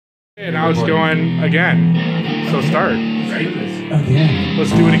And now it's going again. So start. Again.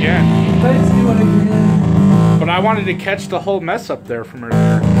 Let's do it again. Let's do it again. But I wanted to catch the whole mess up there from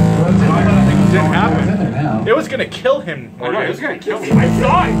earlier. It didn't happen. It was gonna kill him. I know, it was gonna kill him. I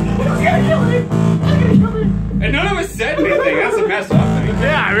saw it. It was gonna kill him. It was gonna kill him. And none of us said anything. That's a mess up.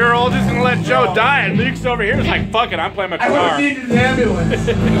 Yeah, we were all just gonna let Joe die, and Luke's over here. It's like, fuck it, I'm playing my guitar. I would have needed an ambulance.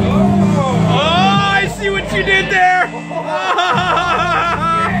 Oh, I see what you did there.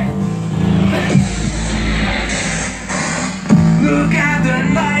 Look at the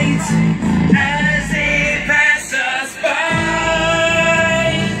lights as they pass us by.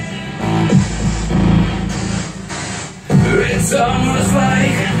 It's almost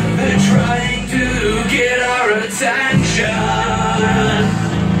like they're trying to get our attention.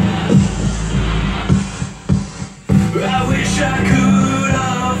 I wish I could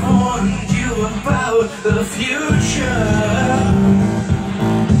have warned you about the future.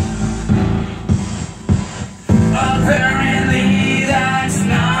 Apparently that's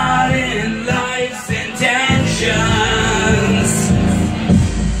not in life's intentions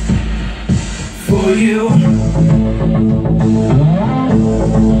for you,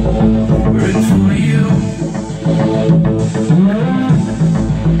 and for you,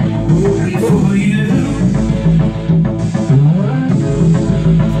 and for you,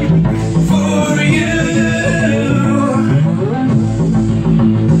 for you.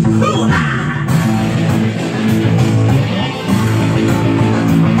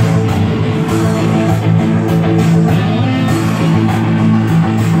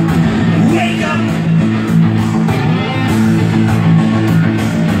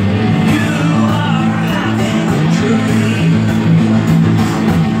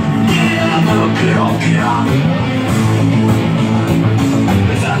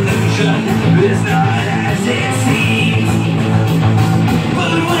 It's not as it seems,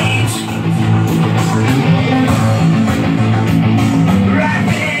 but wait, I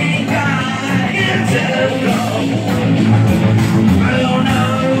think I get to go. I don't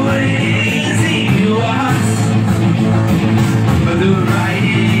know what it is he wants, but the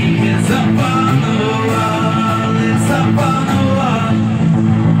writing is up on the wall. It's up on the wall.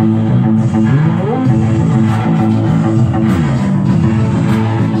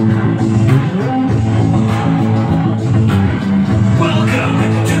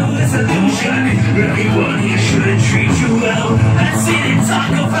 Everyone here should treat you well. Let's sit and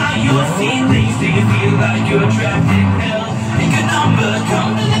talk about your feelings. Do you feel like you're trapped in hell? Pick a number,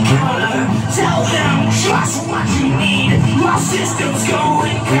 come to the counter. Tell them just what you need. Our system's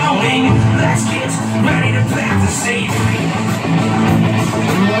going counting. Let's get ready to pack the safe.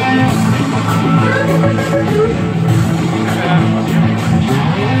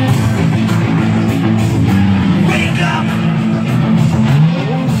 Wake up.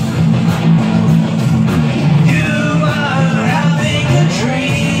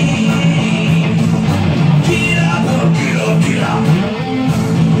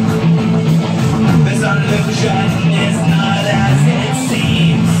 It's not as it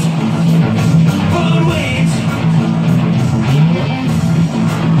seems, but wait,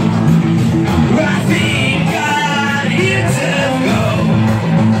 I think I'm here to go.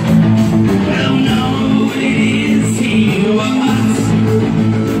 I don't know what it is he wants,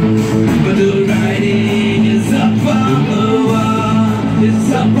 but the writing is up on the wall. It's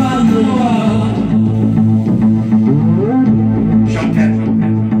up on the wall.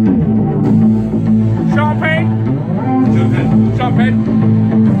 Champagne.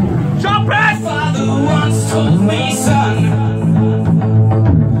 My father once told me, son,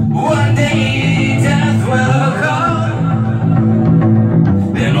 one day death will come,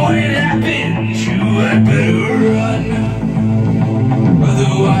 and when it happens you had better run,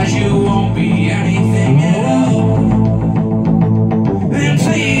 otherwise you won't be anything at all. And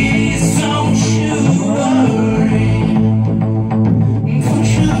please don't you worry, put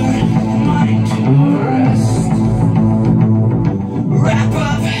your mind to rest. Wrap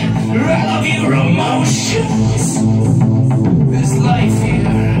up all of your emotions. This life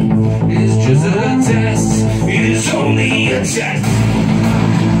here is just a test. It is only a test.